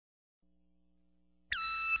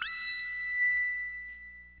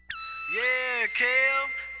Yeah,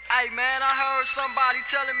 Kel. Hey, man, I heard somebody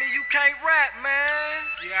telling me you can't rap, man.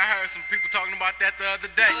 Yeah, I heard some people talking about that the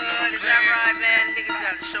other day. You know what I'm Is saying? that right, man? Niggas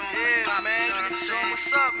gotta show them Yeah, what's poppin'. man, You know what I'm show 'em saying?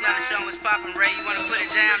 what's up, You gotta man. show them what's poppin', Ray. You wanna put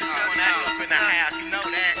it down to show them Up in the house, you know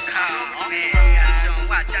that. Oh, man, you gotta show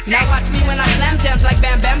them. Watch out. Now watch me when I slam jams like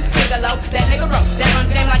Bam Bam, Bigelow, that nigga roll, that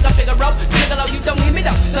runs game like a Figaro, Gigolo, you don't hear me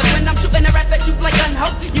though, cause when I'm shooting a rap at you like gun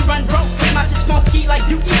ho, you run broke, my shit smoky like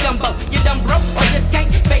you eat gumbo, you done broke, or just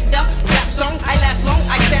can't fake the rap song, I last long,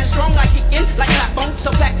 I stand strong, I kick in like clap bone,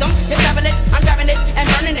 so clap them, you're grabbing it, I'm grabbing it, and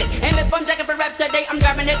burning it, and if I'm jacking for raps today, I'm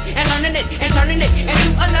grabbing it, and learning it, and turning it,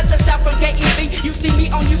 into another style from KEV, you see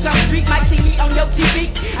me on Yukon Street, might see me on your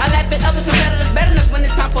TV, I laugh at other competitors better than when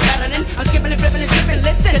it's time for battling, I'm skipping and flipping and tripping,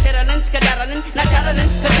 listen, skadaddling, not tattling,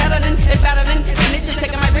 cause tattling is battling, snitches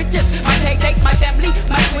taking my riches, my payday, my family,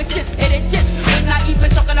 my switches, it itches, we're not even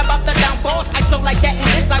talking about the downfalls, I flow like that and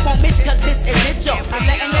this I won't miss cause this is it, y'all, I'm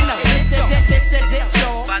letting you know, this is it,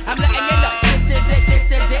 y'all, I'm letting you know, this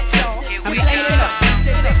is it, y'all, I'm letting you know,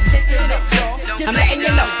 this is it, y'all, just letting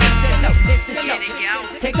you know, this is y'all,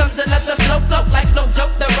 here comes another slow flow, like flow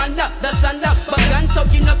joke, the run up, the sun up, but gun, so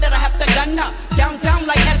you know that I have to gun up, downtown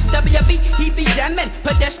like SWB, he be jamming,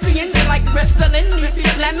 pedestrian, like wrestling, he be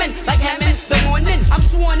slamming, like Hammond, the morning, I'm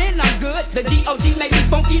sworn in, I'm good, the D.O.D. made me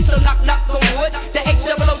funky, so knock on wood, the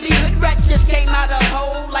H-double-O-D hood rat just came out of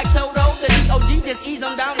hole, like Toto, the D.O.G. just ease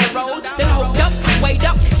on down the road, then hold up, wait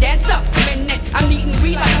up, dance up, minute, I'm eating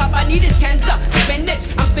weed like Pop, I need his cans up, spinach,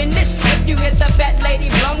 I'm finished, if you hit the fat lady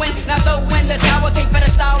blowing, now though when the tower came for the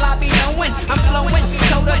style I be knowing, I'm flowing,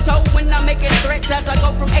 toe to toe when I'm making threats, as I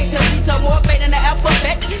go from A to Z to more fate in the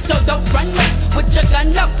alphabet, so don't run up, with your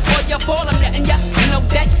gun up, or you fall, I'm letting ya know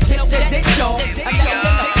that this is it, y'all, I'm letting you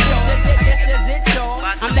know, this is it, y'all,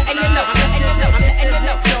 I'm letting you know, I'm letting you know, I'm letting you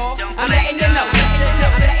know, y'all, I'm letting you know, this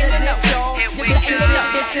is it, y'all, just letting you know,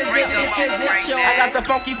 this is it, y'all. I got the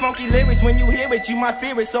funky lyrics, when you hear it, you might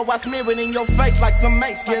fear it, so I smear it in your face like some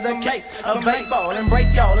mace, get a case of baseball, and break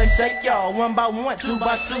y'all, and shake y'all, 1 by 1, 2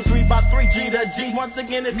 by 2, 3 by 3, G to G, once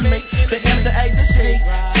again it's me, the M, the A, the C,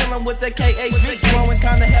 chillin' with the K-A-V, flowing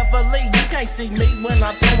kinda heavily, you can't see me when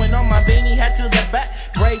I'm throwing on my beanie hat to the back,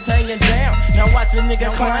 braids hanging down, now watch a nigga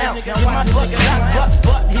clown, get my butt shots,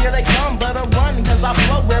 but here they come, but I run, cause I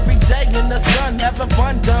flow every day in the sun, having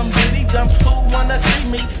fun, dumb diddy dumb, who wanna see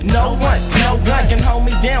me? No one, no gun can hold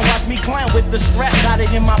me down, watch me clown with the strap, got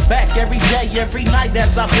it in my back every day, every night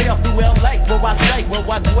as I bail through LA, where I stay, where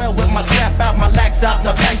I dwell with my strap out, my lax out,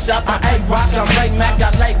 the paint shop, my A-Rock, I'm Ray Mac, I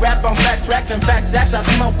lay rap on fat tracks and fat sacks, I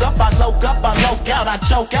smoke up, I loke out, I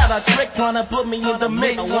choke out, I trick, tryna put me in the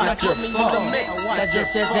mix, watch your phone. Cause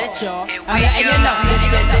this is it, y'all. I'm letting you know,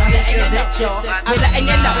 this is it, y'all. We letting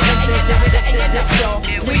you know, this is it, y'all.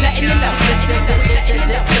 We letting you know, this is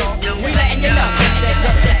it, y'all. We letting you know, this is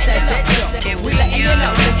it, y'all. We letting you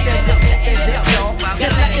know, this is it, y'all.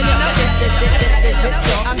 Just letting you know, this is it,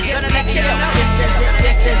 y'all. I'm gonna let you know,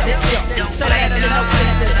 this is it, y'all. So that you know,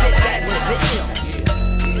 this is it, that was it, y'all.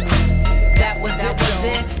 That was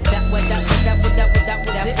it, that was it.